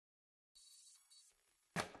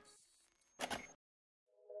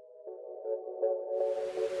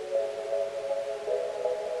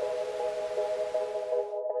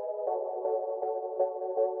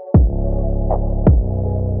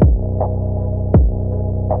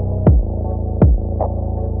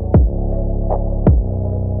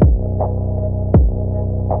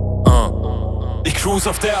cruise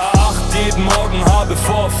auf der A8, jeden Morgen habe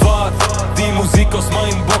Vorfahrt. Die Musik aus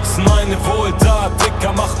meinen Boxen, meine Wohltat.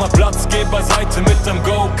 Dicker, mach mal Platz, geh beiseite mit dem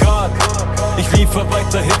Go-Kart. Ich liefer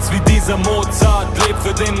weiter Hits wie dieser Mozart. Leb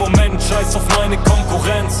für den Moment, scheiß auf meine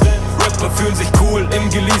Konkurrenz. Rapper fühlen sich cool im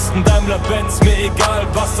geleasten Daimler-Benz. Mir egal,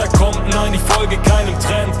 was da kommt, nein, ich folge keinem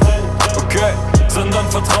Trend. Okay, sondern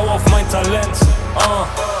vertrau auf mein Talent.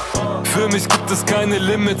 Für mich gibt es keine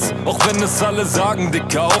Limits, auch wenn es alle sagen,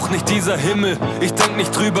 Dicker, auch nicht dieser Himmel. Ich denk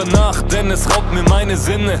nicht drüber nach, denn es raubt mir meine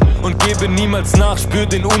Sinne. Und gebe niemals nach, spür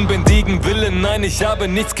den unbändigen Willen. Nein, ich habe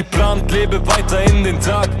nichts geplant, lebe weiter in den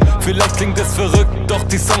Tag. Vielleicht klingt es verrückt, doch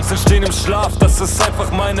die Songs entstehen im Schlaf. Das ist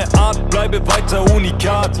einfach meine Art, bleibe weiter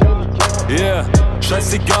unikat. Yeah,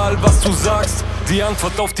 scheißegal was du sagst, die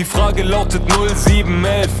Antwort auf die Frage lautet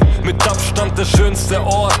 0711. Mit Abstand der schönste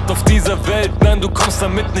Ort auf dieser Welt. Nein, du kommst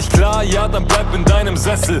damit nicht klar, ja dann bleib in deinem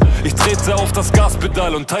Sessel. Ich trete auf das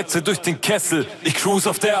Gaspedal und heize durch den Kessel. Ich cruise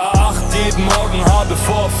auf der A8, jeden Morgen habe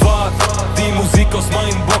Vorfahrt. Die Musik aus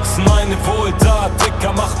meinen Boxen, meine Wohltat.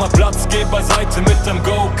 Dicker, mach mal Platz, geh beiseite mit dem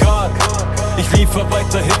Go-Kart. Ich liefer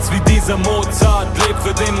weiter Hits wie dieser Mozart. Leb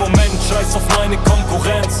für den Moment, scheiß auf meine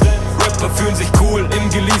Konkurrenz. Rapper fühlen sich cool im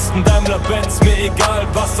geleasten Daimler-Benz. Mir egal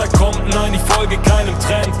was da kommt, nein, ich folge keinem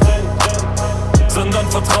Trend, sondern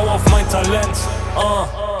vertrau auf mein Talent.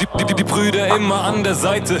 Die Brüder immer an der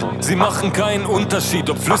Seite, sie machen keinen Unterschied,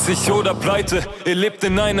 ob flüssig oder pleite. Ihr lebt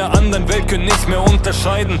in einer anderen Welt, könnt nicht mehr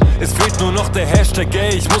unterscheiden. Es fehlt nur noch der Hashtag,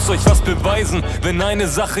 ey, ich muss euch was beweisen. Wenn eine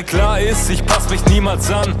Sache klar ist, ich pass mich niemals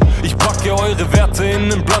an. Ich packe eure Werte in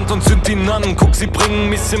nen Blatt und zünd ihn an. Guck, sie bringen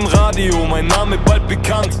mich im Radio, mein Name bald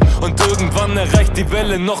bekannt. Und irgendwann erreicht die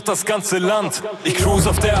Welle noch das ganze Land. Ich cruise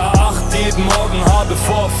auf der A8, jeden Morgen habe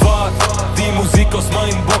Vorfahrt. Die Musik aus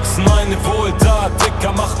meinen Boxen, meine Wohltat.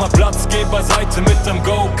 Dicker, mach mal Platz, geh beiseite mit dem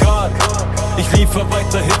Go-Kart. Ich liefer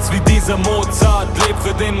weiter Hits wie dieser Mozart. Leb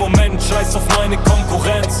für den Moment, scheiß auf meine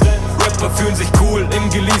Konkurrenz. Rapper fühlen sich cool im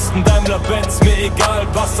geleasten Daimler-Benz. Mir egal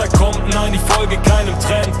was da kommt, nein, ich folge keinem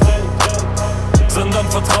Trend, sondern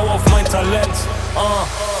vertrau auf mein Talent.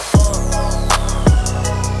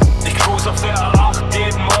 Ich cruise auf der A8,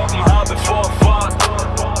 jeden Morgen habe Vorfahrt.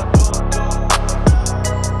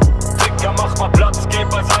 Dicker, mach mal Platz, geh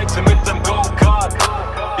beiseite mit dem Go-Kart.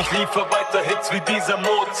 Ich liefer weiter Hits wie dieser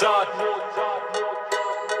Mozart.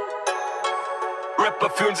 Rapper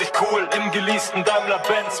fühlen sich cool im geleasten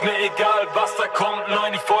Daimler-Benz. Mir egal was da kommt,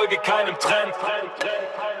 nein, ich folge keinem Trend,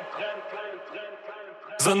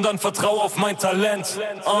 sondern vertrau auf mein Talent.